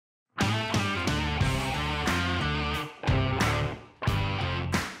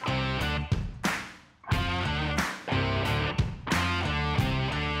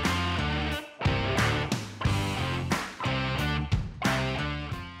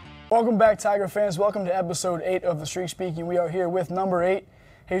Welcome back, Tiger fans. Welcome to episode 8 of The Streak Speaking. We are here with number 8,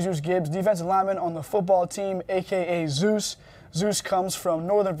 Jesus Gibbs, defensive lineman on the football team, a.k.a. Zeus. Zeus comes from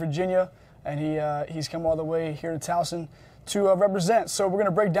Northern Virginia, and he's come all the way here to Towson to represent. So we're going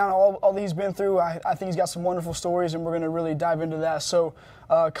to break down all that he's been through. I think he's got some wonderful stories, and we're going to really dive into that. So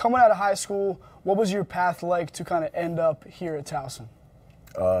coming out of high school, what was your path like to kind of end up here at Towson?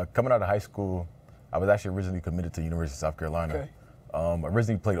 Coming out of high school, I was actually originally committed to the University of South Carolina. Okay.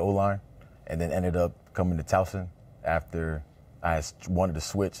 Originally played O-line, and then ended up coming to Towson after I wanted to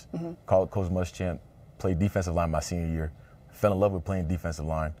switch. Called Coach Muschamp, played defensive line my senior year. Fell in love with playing defensive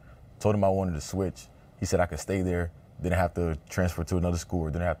line. Told him I wanted to switch. He said I could stay there, didn't have to transfer to another school,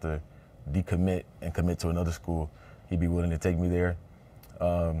 or didn't have to decommit and commit to another school. He'd be willing to take me there.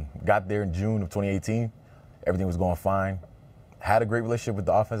 Got there in June of 2018. Everything was going fine. Had a great relationship with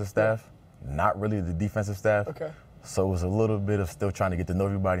the offensive staff, not really the defensive staff. Okay. So it was a little bit of still trying to get to know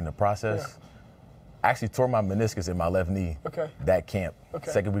everybody in the process. Actually tore my meniscus in my left knee that camp,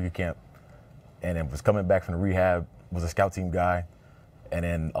 second week of camp. And then was coming back from the rehab, was a scout team guy. And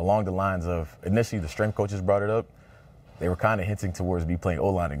then along the lines of, initially the strength coaches brought it up. They were kind of hinting towards me playing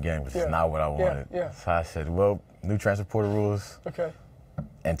O-line again, which is not what I wanted. So I said, well, new transfer portal rules,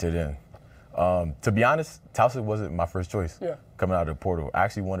 entered in. To be honest, Towson wasn't my first choice coming out of the portal. I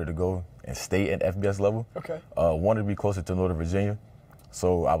actually wanted to go and stay at FBS level. Wanted to be closer to Northern Virginia.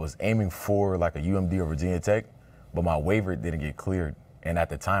 So I was aiming for like a UMD or Virginia Tech, but my waiver didn't get cleared. And at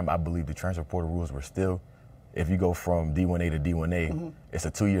the time, I believe the transfer portal rules were still, if you go from D1A to D1A, it's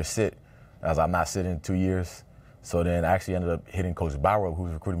a 2-year sit. As I'm not sitting 2 years. So then I actually ended up hitting Coach Bauer, who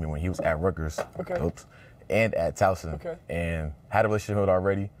was recruiting me when he was at Rutgers, and at Towson, and had a relationship with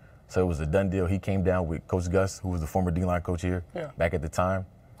already. So it was a done deal. He came down with Coach Gus, who was the former D-line coach here back at the time.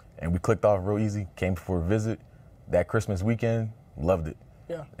 And we clicked off real easy, came for a visit. That Christmas weekend, loved it.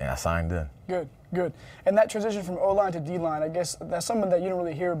 And I signed in. Good. And that transition from O-line to D-line, I guess that's something that you don't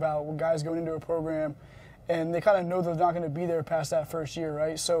really hear about when guys going into a program and they kind of know they're not going to be there past that first year,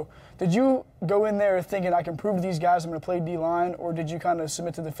 right? So did you go in there thinking I can prove to these guys I'm going to play D-line, or did you kind of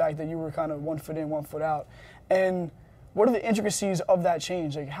submit to the fact that you were kind of 1 foot in, 1 foot out? And what are the intricacies of that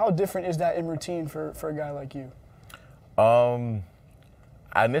change? Like, how different is that in routine for a guy like you?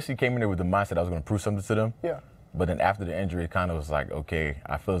 I initially came in there with the mindset I was going to prove something to them. But then after the injury, it kind of was like, okay,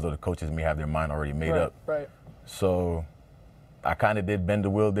 I feel as though the coaches may have their mind already made up. So I kind of did bend the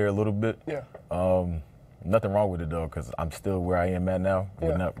wheel there a little bit. Nothing wrong with it, though, because I'm still where I am at now.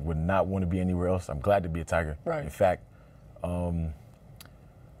 Would not want to be anywhere else. I'm glad to be a Tiger. In fact, well,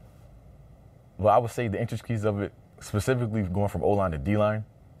 I would say the intricacies of it, specifically going from O-line to D-line,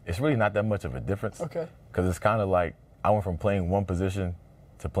 it's really not that much of a difference. Because it's kind of like I went from playing one position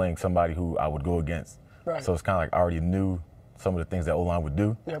to playing somebody who I would go against. So it's kind of like I already knew some of the things that O-line would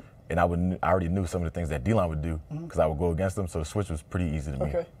do. And I already knew some of the things that D-line would do because I would go against them. So the switch was pretty easy to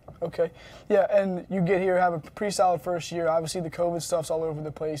me. Yeah, and you get here, have a pretty solid first year. Obviously, the COVID stuff's all over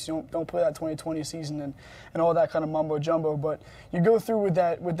the place. You don't play that 2020 season and all that kind of mumbo jumbo. But you go through with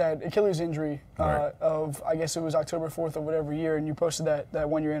that Achilles injury of, I guess it was October 4th of whatever year, and you posted that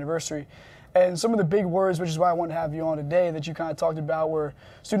 1-year anniversary. And some of the big words, which is why I wanted to have you on today, that you kind of talked about were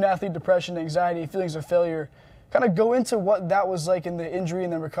student-athlete depression, anxiety, feelings of failure. Kind of go into what that was like in the injury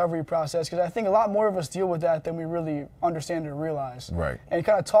and the recovery process, because I think a lot more of us deal with that than we really understand or realize. And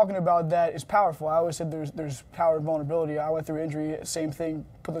kind of talking about that is powerful. I always said there's power in vulnerability. I went through injury, same thing,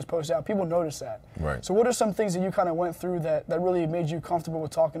 put those posts out. People notice that. So what are some things that you kind of went through that really made you comfortable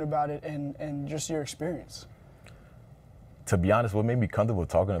with talking about it and just your experience? To be honest, what made me comfortable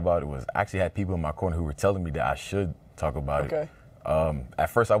talking about it was I actually had people in my corner who were telling me that I should talk about it. At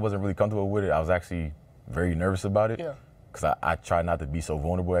first, I wasn't really comfortable with it. I was actually very nervous about it because I try not to be so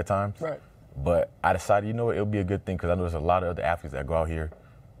vulnerable at times. But I decided, you know what, it'll be a good thing because I know there's a lot of other athletes that go out here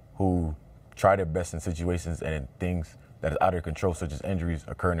who try their best in situations and in things that is out of their control, such as injuries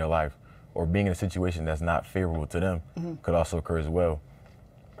occur in their life, or being in a situation that's not favorable to them could also occur as well.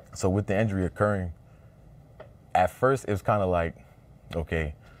 So with the injury occurring, at first it was kind of like,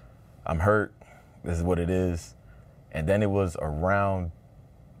 okay, I'm hurt, this is what it is. And then it was around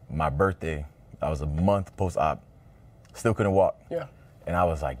my birthday. I was a month post-op, still couldn't walk. And I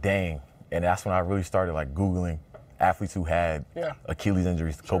was like, dang. And that's when I really started like Googling athletes who had Achilles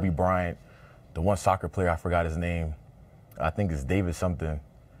injuries. Kobe Bryant, the one soccer player, I forgot his name. I think it's David something.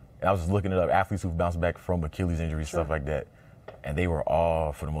 And I was just looking it up, athletes who've bounced back from Achilles injuries, stuff like that. And they were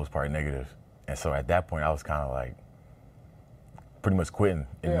all, for the most part, negative. And so at that point, I was kind of like pretty much quitting,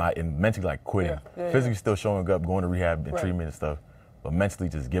 mentally like quitting. Physically still showing up, going to rehab and treatment and stuff, but mentally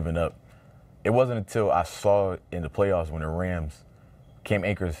just giving up. It wasn't until I saw in the playoffs when the Rams, Cam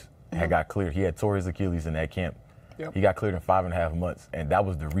Akers had got cleared. He had tore his Achilles in that camp. Yep. He got cleared in 5.5 months, and that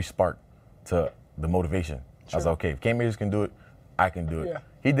was the re-spark to the motivation. Sure. I was like, okay, if Cam Akers can do it, I can do it. Yeah.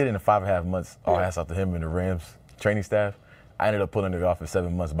 He did it in 5.5 months. All hats off to him and the Rams training staff. I ended up pulling it off in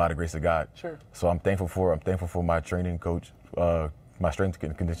 7 months by the grace of God. Sure. So I'm thankful for my training coach, my strength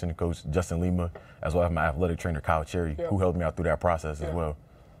and conditioning coach, Justin Lima, as well as my athletic trainer, Kyle Cherry, who helped me out through that process as well.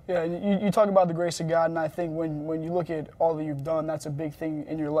 Yeah, you talk about the grace of God, and I think when you look at all that you've done, that's a big thing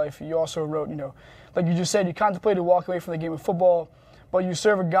in your life. You also wrote, like you just said, you contemplated walking away from the game of football, but you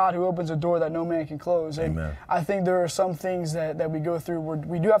serve a God who opens a door that no man can close. And Amen. I think there are some things that we go through where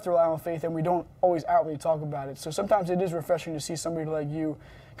we do have to rely on faith, and we don't always outwardly talk about it. So sometimes it is refreshing to see somebody like you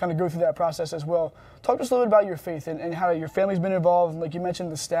kind of go through that process as well. Talk to us a little bit about your faith and how your family's been involved, and like you mentioned,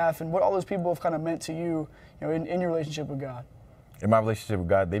 the staff, and what all those people have kind of meant to you, in your relationship with God. In my relationship with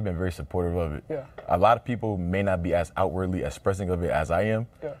God, they've been very supportive of it. Yeah. A lot of people may not be as outwardly expressing of it as I am.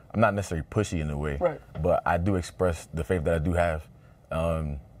 Yeah. I'm not necessarily pushy in a way, but I do express the faith that I do have.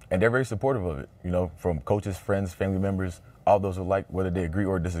 And they're very supportive of it, from coaches, friends, family members, all those alike, whether they agree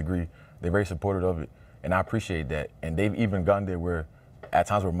or disagree, they're very supportive of it. And I appreciate that. And they've even gone there where, at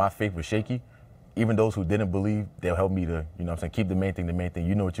times where my faith was shaky, even those who didn't believe, they'll help me to, keep the main thing the main thing.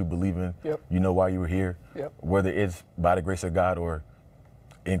 You know what you believe in. Yep. You know why you were here. Yep. Whether it's by the grace of God or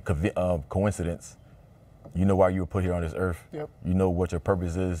in coincidence, you know why you were put here on this earth. Yep. You know what your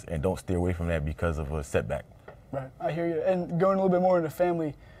purpose is, and don't steer away from that because of a setback. Right, I hear you. And going a little bit more into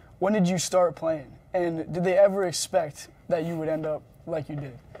family, when did you start playing? And did they ever expect that you would end up like you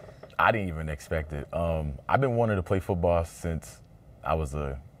did? I didn't even expect it. I've been wanting to play football since I was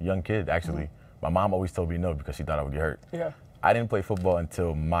a young kid, actually. Mm-hmm. My mom always told me no because she thought I would get hurt. Yeah. I didn't play football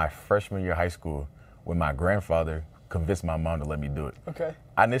until my freshman year of high school when my grandfather convinced my mom to let me do it. Okay.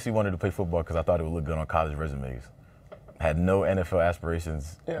 I initially wanted to play football because I thought it would look good on college resumes. Had no NFL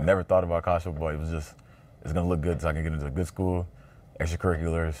aspirations, never thought about college football. It was just, it's going to look good so I can get into a good school,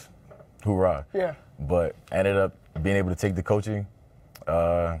 extracurriculars, hoorah. Yeah. But I ended up being able to take the coaching,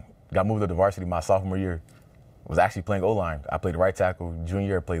 got moved up to varsity my sophomore year, was actually playing O-line. I played right tackle. Junior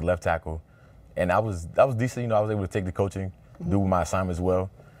year, I played left tackle. And I was decent, I was able to take the coaching, do my assignments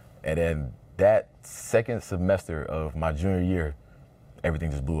well. And then that second semester of my junior year,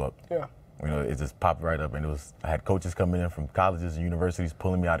 everything just blew up. Yeah. It just popped right up. And I had coaches coming in from colleges and universities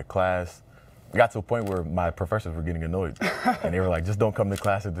pulling me out of class. It got to a point where my professors were getting annoyed. And they were like, just don't come to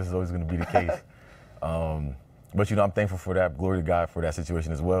class if this is always going to be the case. But, I'm thankful for that. Glory to God for that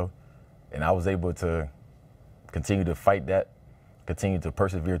situation as well. And I was able to continue to fight that, continue to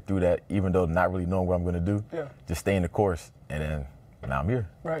persevere through that, even though not really knowing what I'm going to do. Yeah. Just stay in the course, and then now I'm here.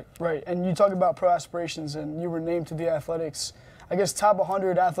 Right. And you talk about pro aspirations, and you were named to the Athletics, I guess, top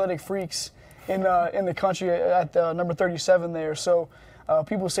 100 athletic freaks in the country at number 37 there. So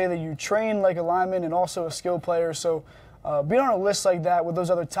people say that you train like a lineman and also a skill player. So being on a list like that with those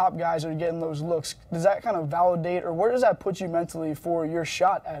other top guys that are getting those looks, does that kind of validate, or where does that put you mentally for your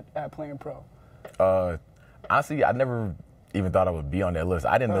shot at playing pro? Honestly, I never even thought I would be on that list.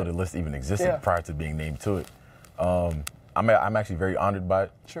 I didn't know the list even existed prior to being named to it. I'm actually very honored by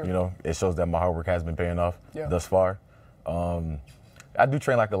it. Sure. It shows that my hard work has been paying off thus far. I do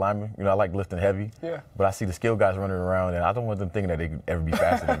train like a lineman. I like lifting heavy. Yeah. But I see the skill guys running around, and I don't want them thinking that they could ever be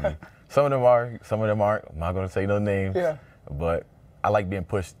faster than me. Some of them are, some of them aren't. I'm not going to say no names. Yeah. But I like being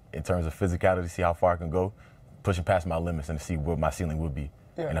pushed in terms of physicality, see how far I can go, pushing past my limits and to see what my ceiling would be,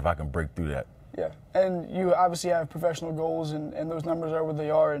 and if I can break through that. Yeah, and you obviously have professional goals, and those numbers are what they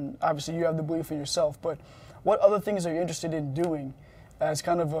are, and obviously you have the belief in yourself. But what other things are you interested in doing as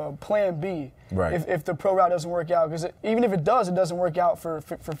kind of a plan B if the pro route doesn't work out? Because even if it does, it doesn't work out for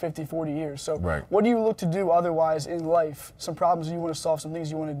 50, 40 years. So what do you look to do otherwise in life? Some problems you want to solve, some things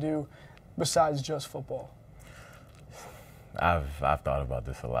you want to do besides just football? I've thought about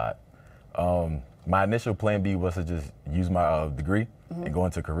this a lot. My initial plan B was to just use my degree and go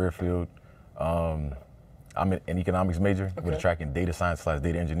into a career field. I'm an economics major with a track in data science /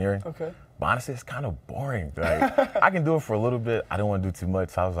 data engineering. Okay. But honestly, it's kind of boring. Like, I can do it for a little bit. I don't want to do too much.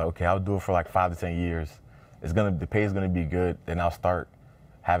 So I was like, okay, I'll do it for like 5 to 10 years. The pay is gonna be good. Then I'll start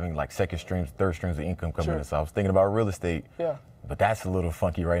having like second streams, third streams of income coming in. So I was thinking about real estate. Yeah. But that's a little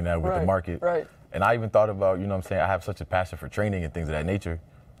funky right now with the market. Right. And I even thought about, I have such a passion for training and things of that nature.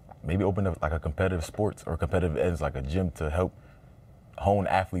 Maybe open up like a competitive sports or competitive ends, like a gym, to help hone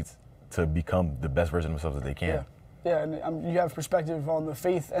athletes to become the best version of themselves that they can. Yeah, and you have perspective on the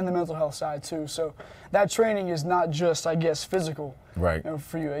faith and the mental health side too. So that training is not just, I guess, physical. Right.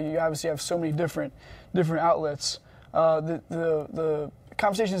 For you, you obviously have so many different outlets. The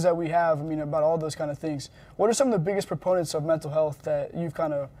conversations that we have, about all those kind of things. What are some of the biggest proponents of mental health that you've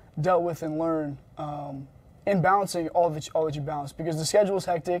kind of dealt with and learned in balancing all that you balance? Because the schedule is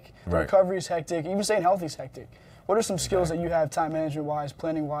hectic, the recovery is hectic, even staying healthy is hectic. What are some skills that you have time management-wise,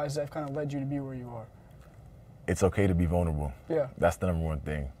 planning-wise, that have kind of led you to be where you are? It's okay to be vulnerable. Yeah. That's the number one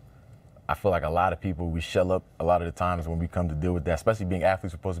thing. I feel like a lot of people, we shell up a lot of the times when we come to deal with that, especially being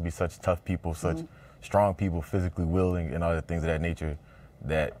athletes. We're supposed to be such tough people, such strong people, physically willing and other things of that nature,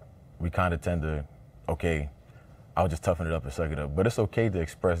 that we kind of tend to, okay, I'll just toughen it up and suck it up. But it's okay to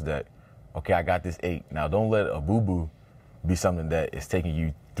express that, okay, I got this ache. Now, don't let a boo-boo be something that is taking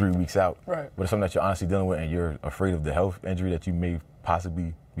you 3 weeks out. Right. But it's something that you're honestly dealing with and you're afraid of the health injury that you may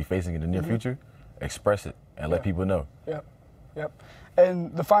possibly be facing in the near future. Express it and let people know. Yep.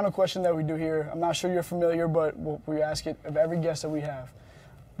 And the final question that we do here, I'm not sure you're familiar, but we ask it of every guest that we have.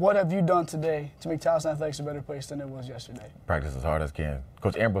 What have you done today to make Towson Athletics a better place than it was yesterday? Practice as hard as I can.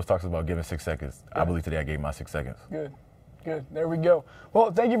 Coach Ambrose talks about giving 6 seconds. I believe today I gave my 6 seconds. Good. There we go.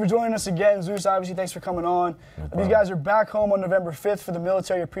 Well, thank you for joining us again. Zeus, obviously, thanks for coming on. These guys are back home on November 5th for the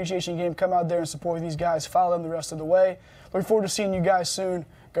Military Appreciation Game. Come out there and support these guys. Follow them the rest of the way. Looking forward to seeing you guys soon.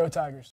 Go Tigers.